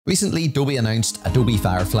Recently, Adobe announced Adobe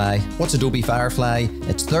Firefly. What's Adobe Firefly?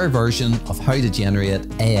 It's their version of how to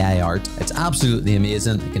generate AI art. It's absolutely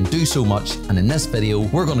amazing. It can do so much, and in this video,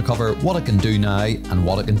 we're going to cover what it can do now and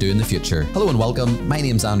what it can do in the future. Hello and welcome. My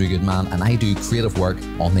name's Andrew Goodman, and I do creative work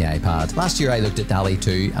on the iPad. Last year, I looked at Dall.e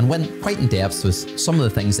 2 and went quite in depth with some of the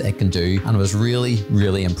things that it can do, and was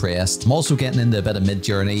really impressed. I'm also getting into a bit of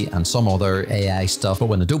Midjourney and some other AI stuff, but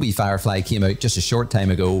when Adobe Firefly came out just a short time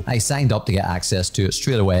ago, I signed up to get access to it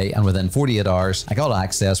straight away. And within 48 hours, I got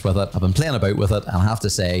access with it. I've been playing about with it, and I have to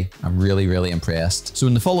say, I'm really impressed. So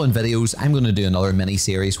in the following videos, I'm going to do another mini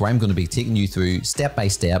series where I'm going to be taking you through step by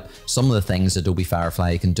step some of the things Adobe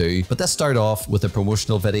Firefly can do. But let's start off with a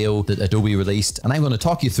promotional video that Adobe released, and I'm going to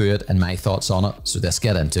talk you through it and my thoughts on it. So let's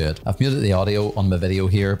get into it. I've muted the audio on my video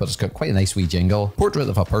here, but it's got quite a nice wee jingle. Portrait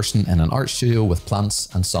of a person in an art studio with plants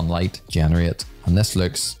and sunlight. Generate. And this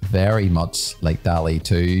looks very much like Dall.e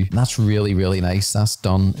 2. And that's really nice. That's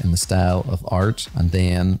done in the style of art. And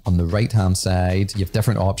then on the right hand side, you have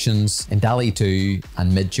different options. In Dall.e 2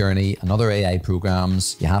 and Midjourney and other AI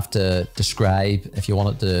programs, you have to describe if you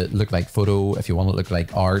want it to look like photo, if you want it to look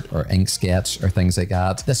like art or ink sketch or things like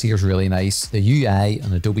that. This here's really nice. The UI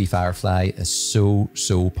on Adobe Firefly is so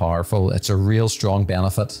powerful. It's a real strong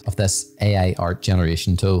benefit of this AI art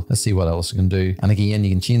generation tool. Let's see what else you can do. And again, you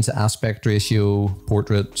can change the aspect ratio,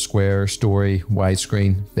 portrait, square, story,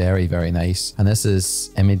 widescreen. Very nice. And this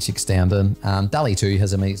is image extending, and Dall.e 2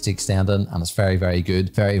 has image extending, and it's very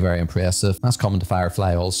good, very impressive. That's coming to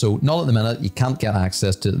Firefly also. Not at the minute. You can't get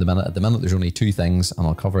access to it at the minute. At the minute, there's only two things, and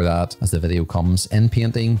I'll cover that as the video comes. In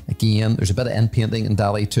painting, again, there's a bit of in painting in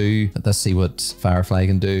Dall.e 2. Let's see what Firefly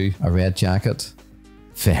can do. A red jacket.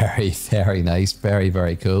 Very nice.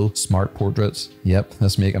 Very cool. Smart portrait. Yep,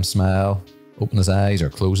 let's make him smile. Open his eyes or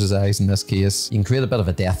close his eyes in this case. You can create a bit of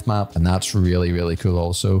a death map, and that's really cool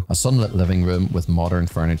also. A sunlit living room with modern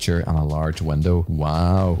furniture and a large window.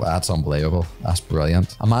 Wow, that's unbelievable. That's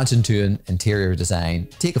brilliant. Imagine doing interior design.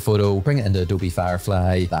 Take a photo, bring it into Adobe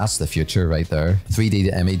Firefly. That's the future right there.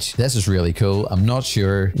 3D to image. This is really cool. I'm not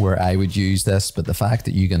sure where I would use this, but the fact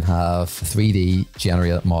that you can have a 3D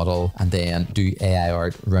generated model and then do AI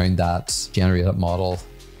art around that generated model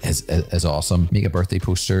is awesome. Make a birthday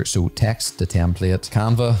poster. So text to template.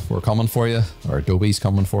 Canva, we're coming for you, or Adobe's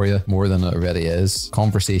coming for you more than it already is.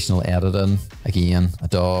 Conversational editing. Again, a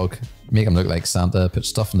dog. Make them look like Santa, put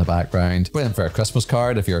stuff in the background. Brilliant for a Christmas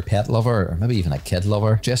card if you're a pet lover, or maybe even a kid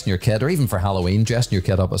lover. Dressing your kid, or even for Halloween, dressing your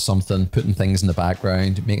kid up as something, putting things in the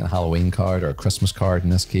background, making a Halloween card or a Christmas card in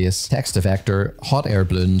this case. Text to vector, hot air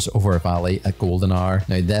balloons over a valley at golden hour.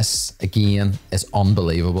 Now this, again, is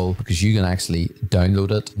unbelievable because you can actually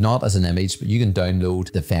download it, not as an image, but you can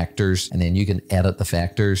download the vectors and then you can edit the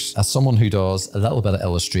vectors. As someone who does a little bit of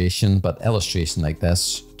illustration, but illustration like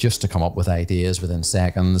this, just to come up with ideas within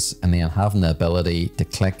seconds, and then having the ability to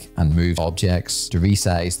click and move objects, to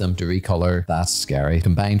resize them, to recolor, that's scary.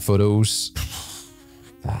 Combined photos,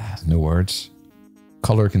 no words.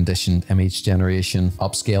 Color conditioned image generation,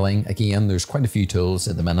 upscaling. Again, there's quite a few tools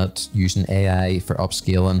at the minute using AI for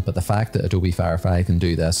upscaling, but the fact that Adobe Firefly can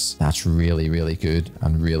do this, that's really good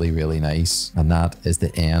and really nice. And that is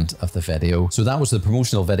the end of the video. So that was the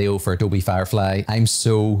promotional video for Adobe Firefly. I'm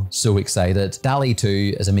so excited. Dall.e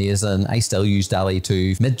 2 is amazing. I still use Dall.e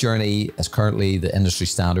 2. Midjourney is currently the industry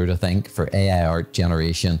standard, I think, for AI art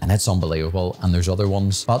generation, and it's unbelievable. And there's other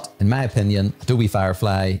ones, but in my opinion, Adobe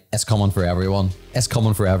Firefly, it's coming for everyone. It's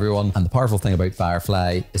coming for everyone. And the powerful thing about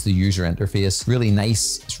Firefly is the user interface. Really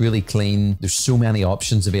nice. It's really clean. There's so many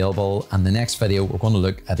options available. And the next video, we're going to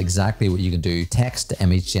look at exactly what you can do. Text to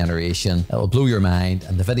image generation. It'll blow your mind.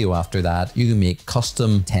 And the video after that, you can make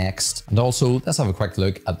custom text. And also, let's have a quick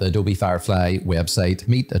look at the Adobe Firefly website.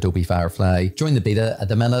 Meet Adobe Firefly. Join the beta. At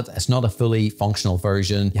the minute, it's not a fully functional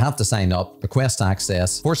version. You have to sign up, request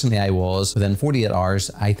access. Fortunately, I was. Within 48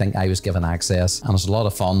 hours, I think I was given access. And it's a lot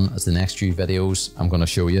of fun as the next few videos I'm going to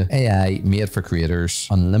show you. AI made for creators,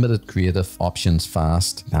 unlimited creative options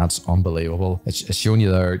fast. That's unbelievable. It's showing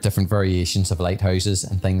you there different variations of lighthouses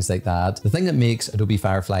and things like that. The thing that makes Adobe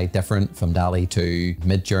Firefly different from Dall.e 2,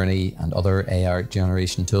 Midjourney and other AI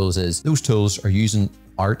generation tools is those tools are using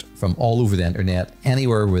art from all over the internet.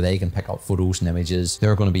 Anywhere where they can pick up photos and images,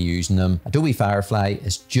 they're going to be using them. Adobe Firefly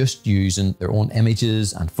is just using their own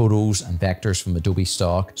images and photos and vectors from Adobe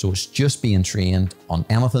stock. So it's just being trained on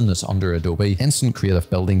anything that's under Adobe. Instant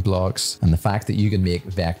creative building blocks. And the fact that you can make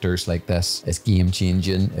vectors like this is game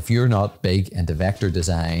changing. If you're not big into vector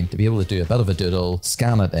design, to be able to do a bit of a doodle,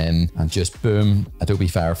 scan it in, and just boom, Adobe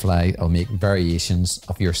Firefly will make variations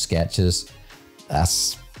of your sketches.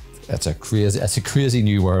 It's a crazy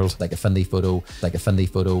new world, like a Findy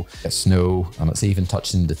photo, it's snow, and it's even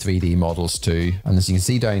touching the 3D models too. And as you can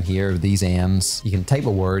see down here, these ends, you can type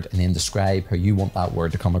a word and then describe how you want that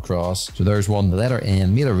word to come across. So there's one, the letter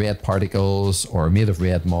N, made of red particles or made of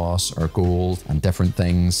red moss or gold and different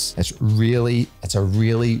things. It's a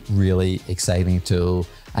really exciting tool.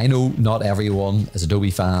 I know not everyone is Adobe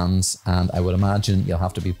fans, and I would imagine you'll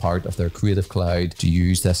have to be part of their Creative Cloud to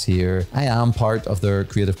use this here. I am part of their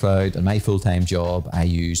Creative Cloud. In my full-time job, I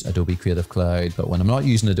use Adobe Creative Cloud, but when I'm not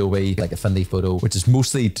using Adobe, like a Findy photo, which is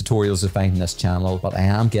mostly tutorials I find in this channel, but I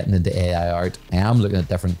am getting into AI art. I am looking at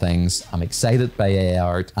different things. I'm excited by AI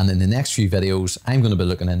art, and in the next few videos, I'm going to be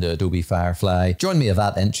looking into Adobe Firefly. Join me if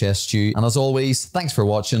that interests you, and as always, thanks for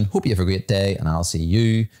watching. Hope you have a great day, and I'll see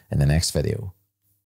you in the next video.